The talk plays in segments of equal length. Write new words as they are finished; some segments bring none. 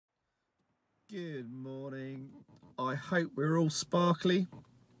Good morning. I hope we're all sparkly.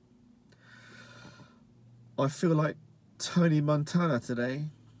 I feel like Tony Montana today.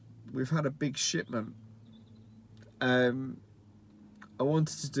 We've had a big shipment. I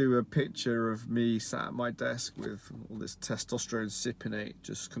wanted to do a picture of me sat at my desk with all this testosterone cypionate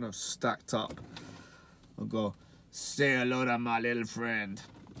just kind of stacked up. I'll go, say hello to my little friend.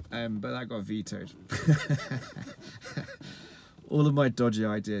 But that got vetoed. All of my dodgy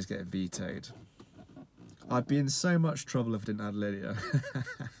ideas get vetoed. I'd be in so much trouble if I didn't have Lydia.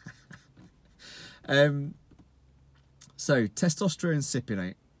 So, testosterone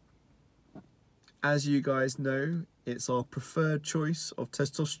cypionate. As you guys know, it's our preferred choice of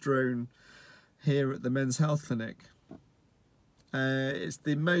testosterone here at the Men's Health Clinic. It's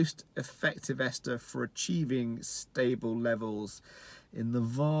the most effective ester for achieving stable levels in the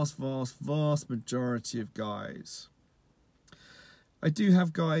vast majority of guys. I do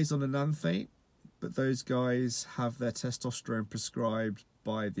have guys on enanthate, but those guys have their testosterone prescribed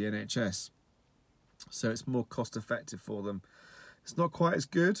by the NHS. So it's more cost effective for them. It's not quite as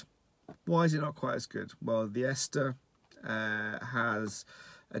good. Why is it not quite as good? Well, the ester has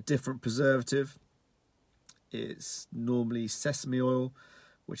a different preservative. It's normally sesame oil,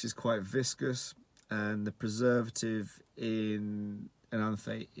 which is quite viscous, and the preservative in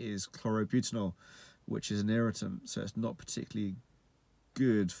enanthate is chlorobutanol, which is an irritant, so it's not particularly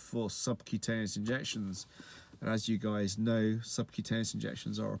good for subcutaneous injections. And as you guys know, subcutaneous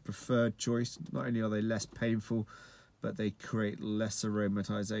injections are a preferred choice. Not only are they less painful, but they create less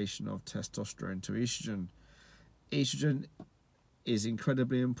aromatization of testosterone to estrogen. Estrogen is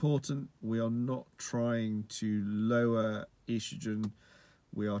incredibly important. We are not trying to lower estrogen,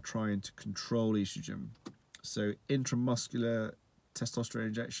 we are trying to control estrogen. So intramuscular testosterone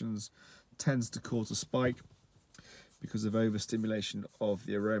injections tends to cause a spike because of overstimulation of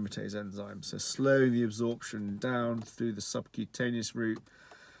the aromatase enzyme. So slowing the absorption down through the subcutaneous route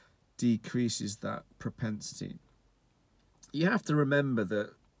decreases that propensity. You have to remember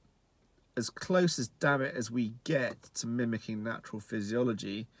that as close as damn it as we get to mimicking natural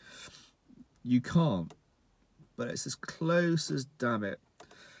physiology, you can't. But it's as close as damn it.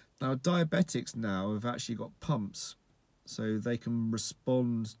 Now diabetics now have actually got pumps, so they can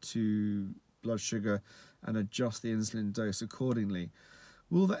respond to blood sugar and adjust the insulin dose accordingly.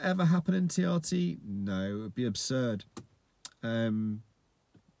 Will that ever happen in TRT? No, it would be absurd.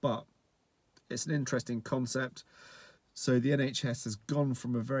 But it's an interesting concept. So the NHS has gone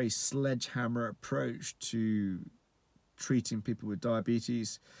from a very sledgehammer approach to treating people with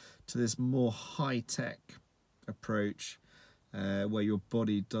diabetes to this more high-tech approach where your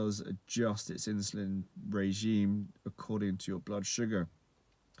body does adjust its insulin regime according to your blood sugar.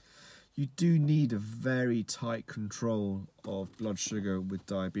 You do need a very tight control of blood sugar with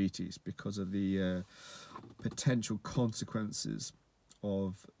diabetes because of the potential consequences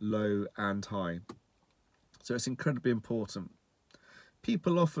of low and high. So it's incredibly important.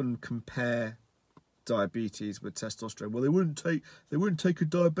 People often compare diabetes with testosterone. Well, they wouldn't take a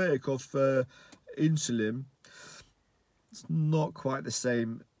diabetic off insulin. It's not quite the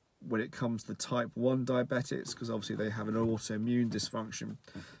same when it comes to type 1 diabetics, because obviously they have an autoimmune dysfunction.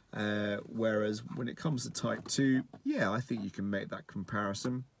 Whereas when it comes to type 2, yeah, I think you can make that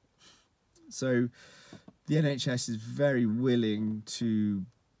comparison. So the NHS is very willing to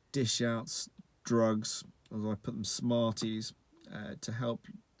dish out drugs, as I put them, Smarties, to help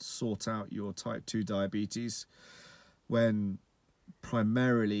sort out your type 2 diabetes, when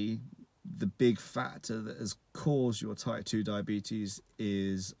primarily the big factor that has caused your type 2 diabetes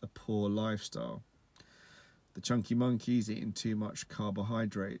is a poor lifestyle. The chunky monkeys eating too much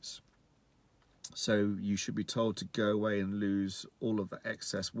carbohydrates. So you should be told to go away and lose all of the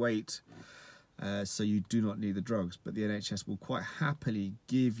excess weight, so you do not need the drugs. But the NHS will quite happily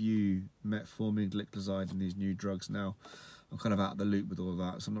give you metformin, glycoside and these new drugs now. I'm kind of out of the loop with all of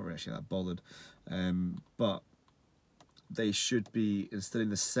that, so I'm not really actually that bothered. But they should be instilling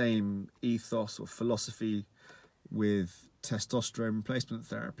the same ethos or philosophy with testosterone replacement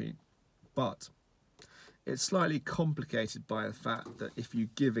therapy. But it's slightly complicated by the fact that if you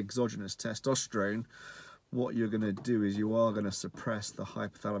give exogenous testosterone, what you're going to do is you are going to suppress the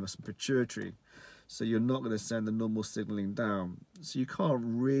hypothalamus and pituitary. So you're not going to send the normal signaling down. So you can't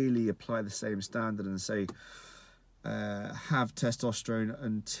really apply the same standard and say, have testosterone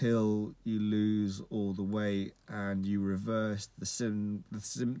until you lose all the weight and you reverse the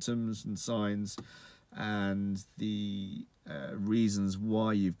symptoms and signs and the reasons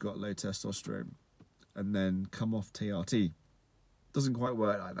why you've got low testosterone, and then come off TRT. Doesn't quite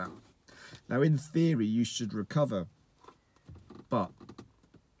work like that. Now in theory you should recover, but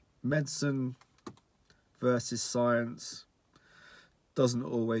medicine versus science doesn't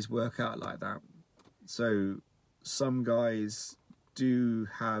always work out like that. So some guys do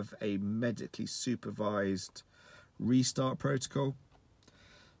have a medically supervised restart protocol.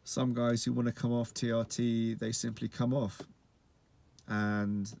 Some guys who want to come off TRT, they simply come off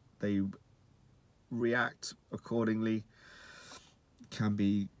and they react accordingly. It can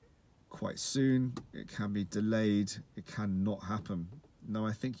be quite soon, it can be delayed, it can not happen. Now,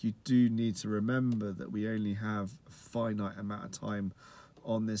 I think you do need to remember that we only have a finite amount of time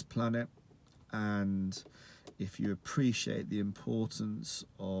on this planet, and if you appreciate the importance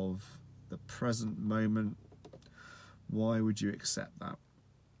of the present moment, why would you accept that?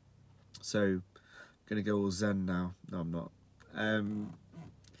 So, I'm going to go all zen now. No, I'm not.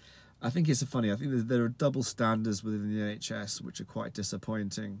 I think it's funny. I think there are double standards within the NHS which are quite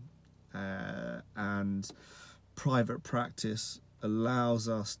disappointing, and private practice allows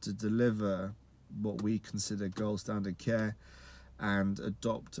us to deliver what we consider gold standard care and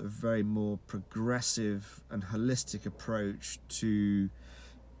adopt a very more progressive and holistic approach to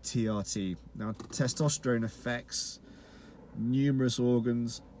TRT. Now, testosterone affects numerous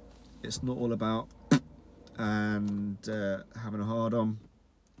organs. It's not all about and having a hard on.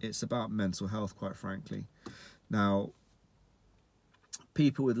 It's about mental health, quite frankly. Now,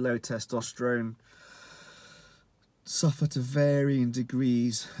 people with low testosterone suffer to varying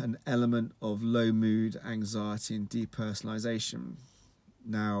degrees an element of low mood, anxiety and depersonalization.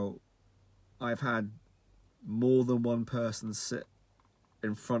 Now, I've had more than one person sit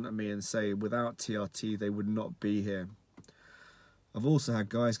in front of me and say without TRT they would not be here. I've also had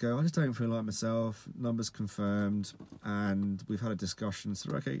guys go, I just don't feel like myself, numbers confirmed, and we've had a discussion,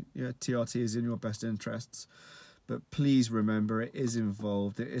 so okay, yeah, TRT is in your best interests, but please remember it is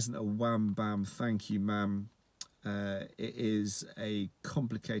involved. It isn't a wham bam thank you ma'am. It is a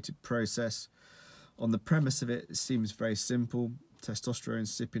complicated process. On the premise of it, it seems very simple: testosterone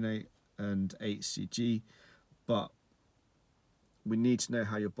cypionate and HCG, but we need to know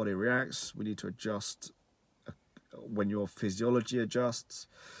how your body reacts. We need to adjust when your physiology adjusts.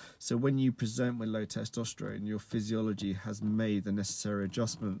 So when you present with low testosterone, your physiology has made the necessary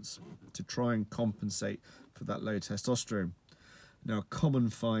adjustments to try and compensate for that low testosterone. Now, a common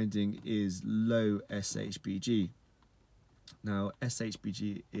finding is low SHBG. Now,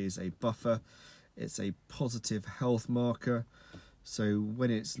 SHBG is a buffer. It's a positive health marker. So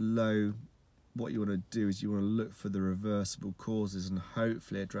when it's low, what you want to do is you want to look for the reversible causes and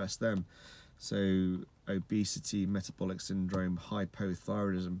hopefully address them. So obesity, metabolic syndrome,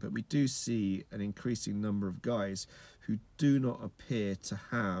 hypothyroidism. But we do see an increasing number of guys who do not appear to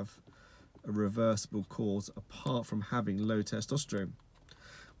have a reversible cause apart from having low testosterone,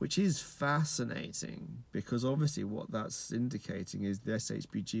 which is fascinating because obviously what that's indicating is the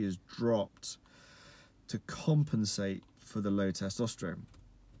SHBG has dropped to compensate for the low testosterone.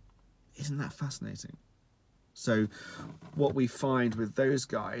 Isn't that fascinating? So what we find with those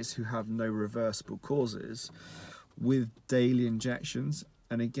guys who have no reversible causes, with daily injections,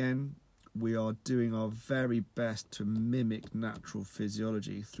 and again, we are doing our very best to mimic natural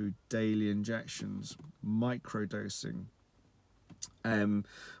physiology through daily injections, microdosing.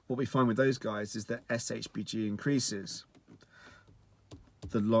 What we find with those guys is that SHBG increases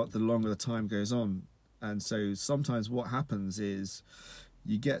the longer the time goes on. And so sometimes what happens is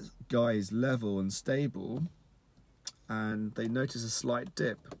you get guys level and stable and they notice a slight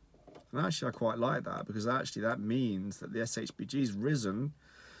dip. And actually I quite like that, because actually that means that the SHBG is risen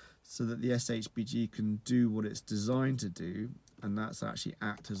so that the SHBG can do what it's designed to do, and that's actually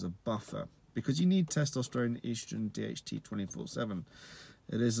act as a buffer. Because you need testosterone, estrogen, DHT 24/7.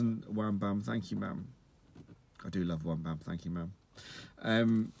 It isn't wham bam thank you ma'am. I do love wham bam thank you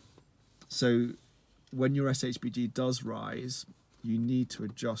ma'am. So when your SHBG does rise, you need to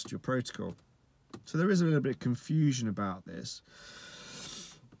adjust your protocol. So there is a little bit of confusion about this.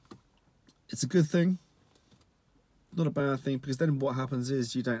 It's a good thing, not a bad thing, because then what happens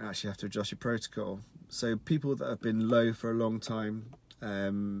is you don't actually have to adjust your protocol. So people that have been low for a long time,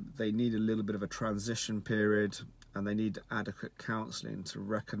 they need a little bit of a transition period, and they need adequate counselling to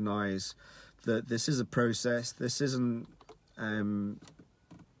recognise that this is a process. This isn't, I'm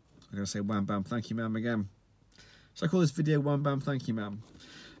going to say wham bam thank you ma'am again. Should I call this video wham bam thank you ma'am?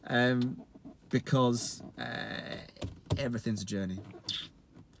 Because everything's a journey.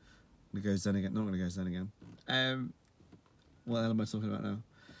 I'm going to go zen again. Not going to go zen again. What the hell am I talking about now?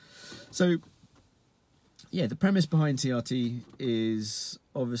 So, yeah, the premise behind TRT is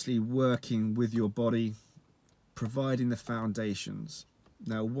obviously working with your body, providing the foundations.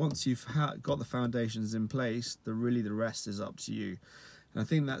 Now, once you've got the foundations in place, the rest is up to you. And I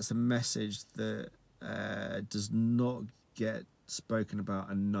think that's a message that does not get spoken about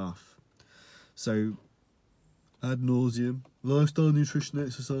enough. So, ad nauseum, lifestyle, nutrition,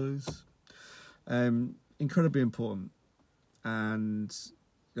 exercise, incredibly important. And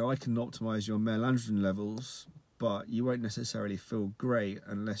I can optimize your male androgen levels, but you won't necessarily feel great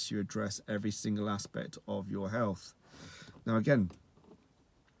unless you address every single aspect of your health. Now, again,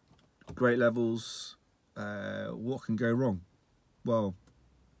 great levels, what can go wrong? Well,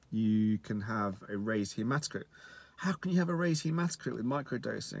 you can have a raised hematocrit. How can you have a raised hematocrit with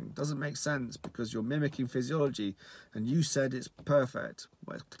microdosing? Doesn't make sense, because you're mimicking physiology and you said it's perfect.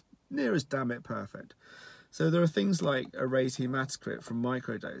 Well, it's near as damn it perfect. So there are things like a raised hematocrit from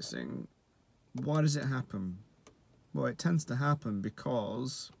microdosing. Why does it happen? Well, it tends to happen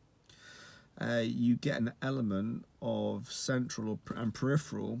because you get an element of central and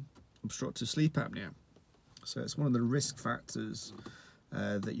peripheral obstructive sleep apnea. So it's one of the risk factors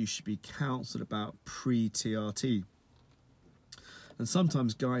that you should be counselled about pre-TRT. And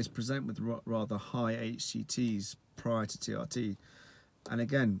sometimes guys present with rather high HCTs prior to TRT. And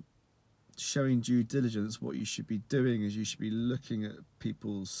again, showing due diligence, what you should be doing is you should be looking at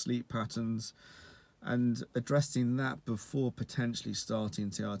people's sleep patterns and addressing that before potentially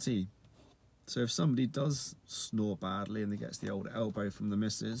starting TRT. So if somebody does snore badly and they gets the old elbow from the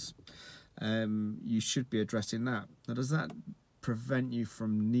missus, you should be addressing that. Now, does that prevent you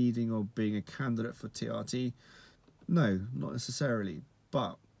from needing or being a candidate for TRT? No, not necessarily,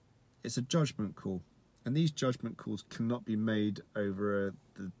 but it's a judgment call. And these judgment calls cannot be made over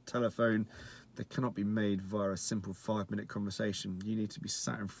the telephone. They cannot be made via a simple 5-minute conversation. You need to be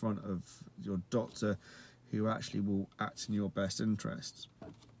sat in front of your doctor who actually will act in your best interests.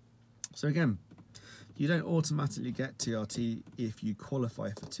 So again, you don't automatically get TRT if you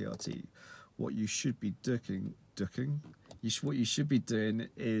qualify for TRT. What you should be what you should be doing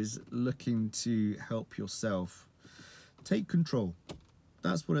is looking to help yourself. Take control.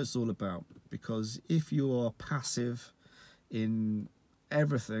 That's what it's all about. Because if you are passive in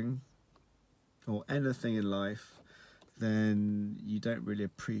everything or anything in life, then you don't really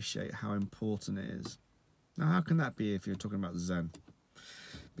appreciate how important it is. Now, how can that be if you're talking about Zen?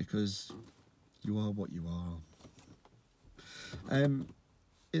 Because you are what you are.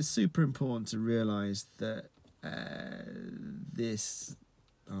 It's super important to realise that this...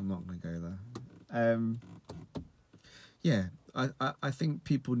 I'm not going to go there. Yeah, I think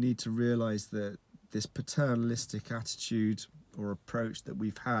people need to realise that this paternalistic attitude or approach that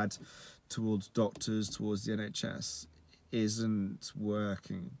we've had towards doctors, towards the NHS, isn't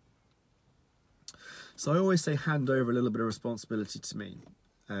working. So I always say hand over a little bit of responsibility to me,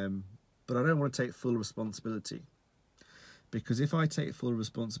 but I don't want to take full responsibility, because if I take full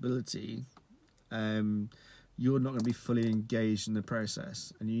responsibility, you're not going to be fully engaged in the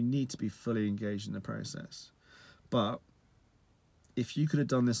process, and you need to be fully engaged in the process. But if you could have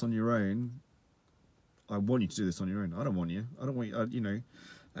done this on your own, I want you to do this on your own. I don't want you. I don't want you. You know,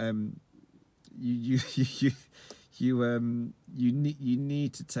 you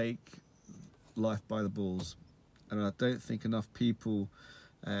need to take life by the balls, and I don't think enough people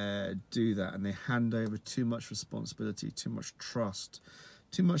do that, and they hand over too much responsibility, too much trust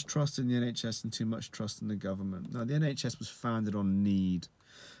in the NHS, and too much trust in the government. Now, the NHS was founded on need.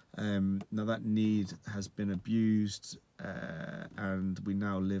 Now that need has been abused, and we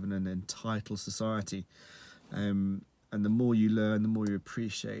now live in an entitled society, and the more you learn, the more you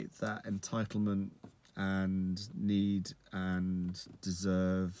appreciate that entitlement and need and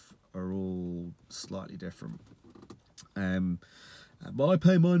deserve are all slightly different. But I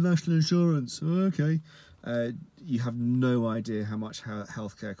pay my national insurance. Okay. You have no idea how much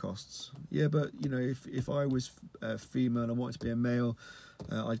healthcare costs. Yeah, but you know, if I was female and I wanted to be a male,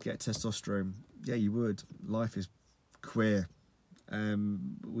 I'd get testosterone. Yeah, you would. Life is queer.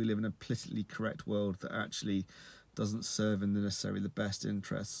 We live in a politically correct world that actually doesn't serve in necessarily the best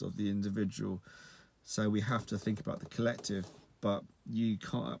interests of the individual. So we have to think about the collective, but you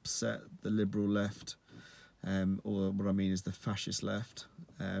can't upset the liberal left, or what I mean is the fascist left,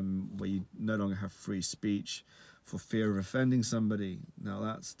 where you no longer have free speech for fear of offending somebody. Now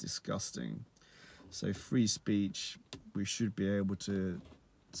that's disgusting. So free speech, we should be able to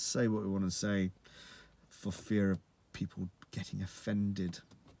say what we want to say for fear of people getting offended.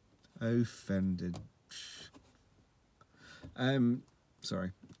 Offended.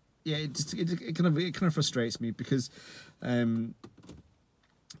 Sorry. Yeah, it kind of frustrates me, because the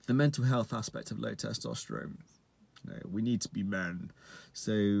mental health aspect of low testosterone, you know, we need to be men,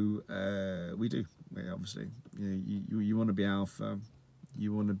 so we do. Yeah, obviously, you want to be alpha,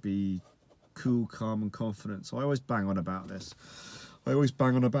 you want to be cool, calm, and confident. So I always bang on about this. I always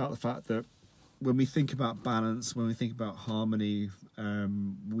bang on about the fact that when we think about balance, when we think about harmony,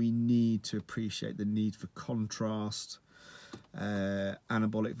 we need to appreciate the need for contrast,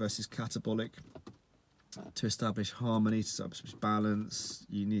 anabolic versus catabolic. To establish harmony, to establish balance,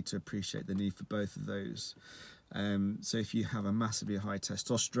 you need to appreciate the need for both of those. So if you have a massively high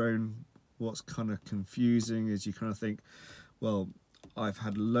testosterone, what's kind of confusing is you kind of think, well, I've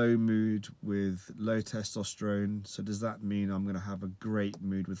had low mood with low testosterone, so does that mean I'm going to have a great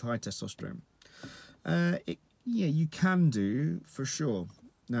mood with high testosterone? Yeah, you can do, for sure.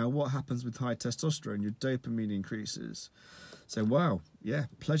 Now, what happens with high testosterone? Your dopamine increases. So, wow, yeah,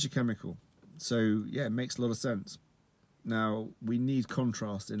 pleasure chemical. So, yeah, it makes a lot of sense. Now, we need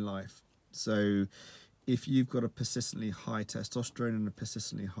contrast in life. So, if you've got a persistently high testosterone and a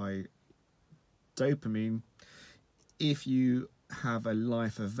persistently high dopamine, if you have a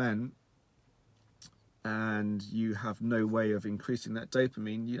life event and you have no way of increasing that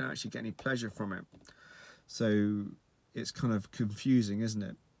dopamine, you don't actually get any pleasure from it. So it's kind of confusing, isn't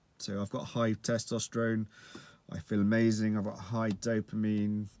it? So I've got high testosterone, I feel amazing. I've got high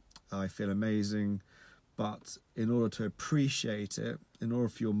dopamine, I feel amazing. But in order to appreciate it, in order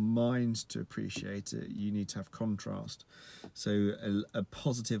for your mind to appreciate it, you need to have contrast. So a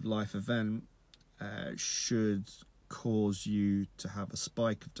positive life event should cause you to have a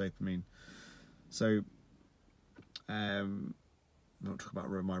spike of dopamine. So I'm not talking about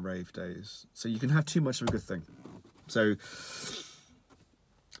my rave days. So you can have too much of a good thing. So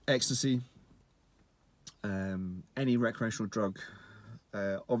ecstasy, any recreational drug,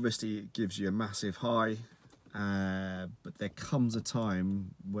 obviously it gives you a massive high, but there comes a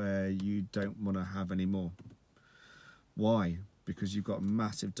time where you don't want to have any more. Why? Because you've got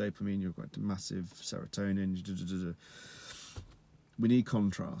massive dopamine, you've got massive serotonin. We need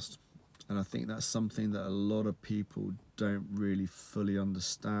contrast. And I think that's something that a lot of people don't really fully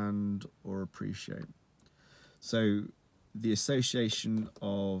understand or appreciate. So the association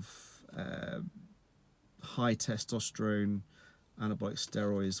of high testosterone, anabolic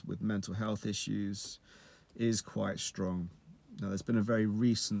steroids with mental health issues is quite strong. Now, there's been a very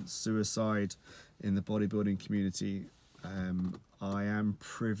recent suicide in the bodybuilding community. I am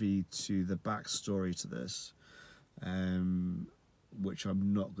privy to the backstory to this, which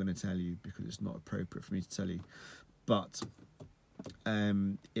I'm not going to tell you because it's not appropriate for me to tell you. But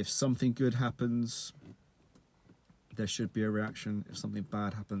if something good happens, there should be a reaction. If something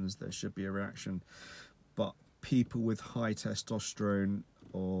bad happens, there should be a reaction. But people with high testosterone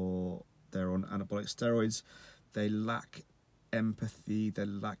or they're on anabolic steroids, they lack empathy, they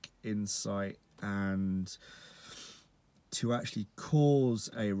lack insight, and to actually cause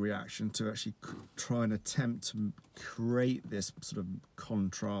a reaction, to actually try and attempt to create this sort of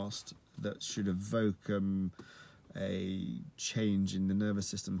contrast that should evoke a change in the nervous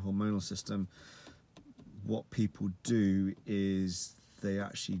system, hormonal system, what people do is they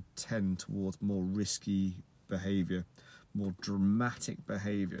actually tend towards more risky behavior, more dramatic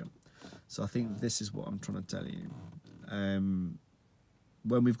behavior. So I think this is what I'm trying to tell you.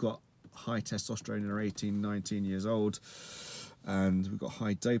 When we've got high testosterone and are 18, 19 years old, and we've got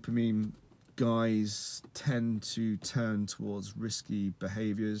high dopamine, guys tend to turn towards risky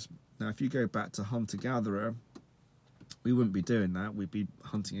behaviors. Now, if you go back to hunter-gatherer, we wouldn't be doing that. We'd be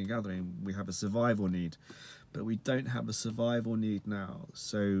hunting and gathering. We have a survival need, but we don't have a survival need now.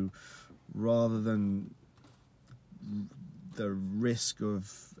 So rather than the risk of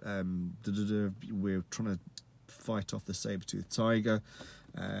we're trying to fight off the saber-toothed tiger,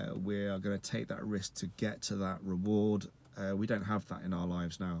 we are going to take that risk to get to that reward. We don't have that in our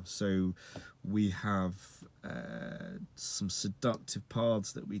lives now. So we have some seductive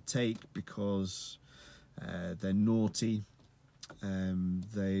paths that we take because they're naughty.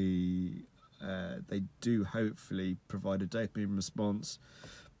 They do hopefully provide a dopamine response,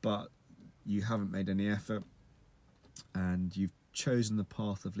 but you haven't made any effort and you've chosen the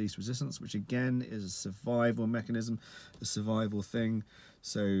path of least resistance, which again is a survival mechanism, a survival thing.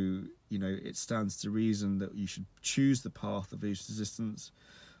 So, you know, it stands to reason that you should choose the path of least resistance,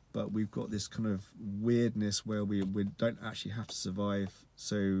 but we've got this kind of weirdness where we don't actually have to survive,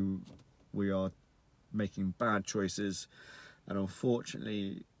 so we are making bad choices. And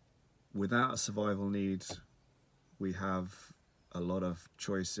unfortunately, without a survival need, we have a lot of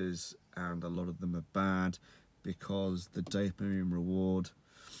choices and a lot of them are bad because the dopamine reward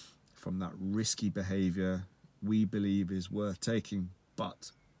from that risky behavior we believe is worth taking,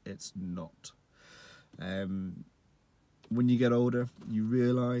 but it's not. When you get older, you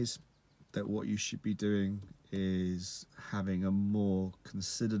realize that what you should be doing is having a more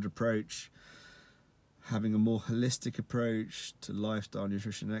considered approach, having a more holistic approach to lifestyle,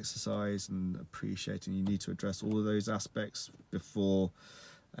 nutrition, and exercise, and appreciating you need to address all of those aspects before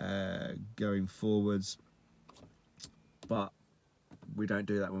going forwards. But we don't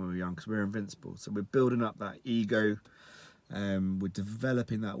do that when we're young because we're invincible. So we're building up that ego, we're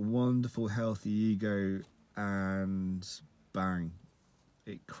developing that wonderful healthy ego, and bang,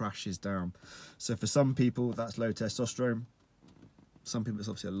 it crashes down. So for some people that's low testosterone, some people it's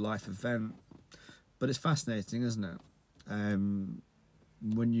obviously a life event, but it's fascinating, isn't it?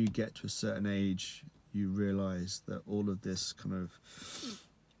 When you get to a certain age, you realize that all of this kind of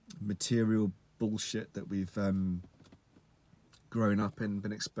material bullshit that we've grown up in,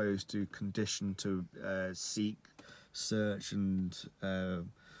 been exposed to, conditioned to seek, search and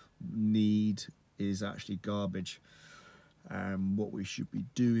need, is actually garbage. What we should be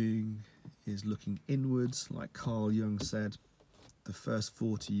doing is looking inwards. Like Carl Jung said, the first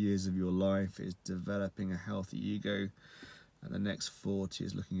 40 years of your life is developing a healthy ego, and the next 40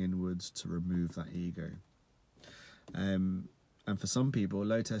 is looking inwards to remove that ego. And for some people,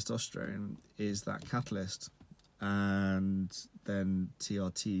 low testosterone is that catalyst, and then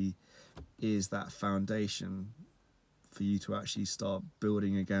TRT is that foundation for you to actually start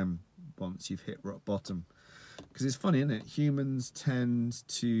building again once you've hit rock bottom. Because it's funny, isn't it? Humans tend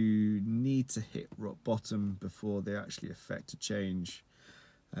to need to hit rock bottom before they actually affect a change.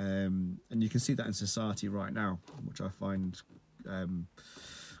 And you can see that in society right now, which I find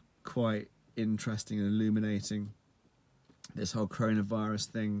quite interesting and illuminating. This whole coronavirus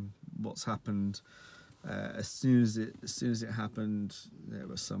thing, what's happened, as soon as it happened, there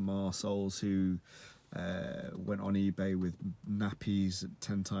were some arseholes who went on eBay with nappies at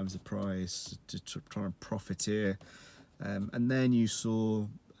 10 times the price to try and profiteer, and then you saw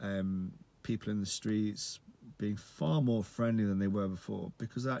people in the streets being far more friendly than they were before,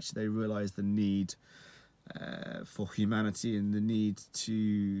 because actually they realised the need for humanity and the need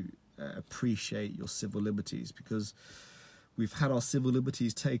to appreciate your civil liberties, because we've had our civil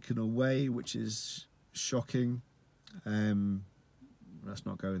liberties taken away, which is shocking. Let's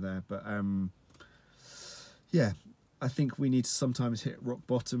not go there, but yeah, I think we need to sometimes hit rock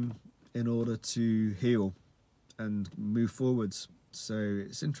bottom in order to heal and move forwards. So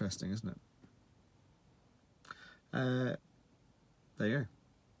it's interesting, isn't it? There you go.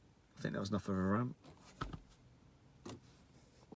 I think that was enough of a rant.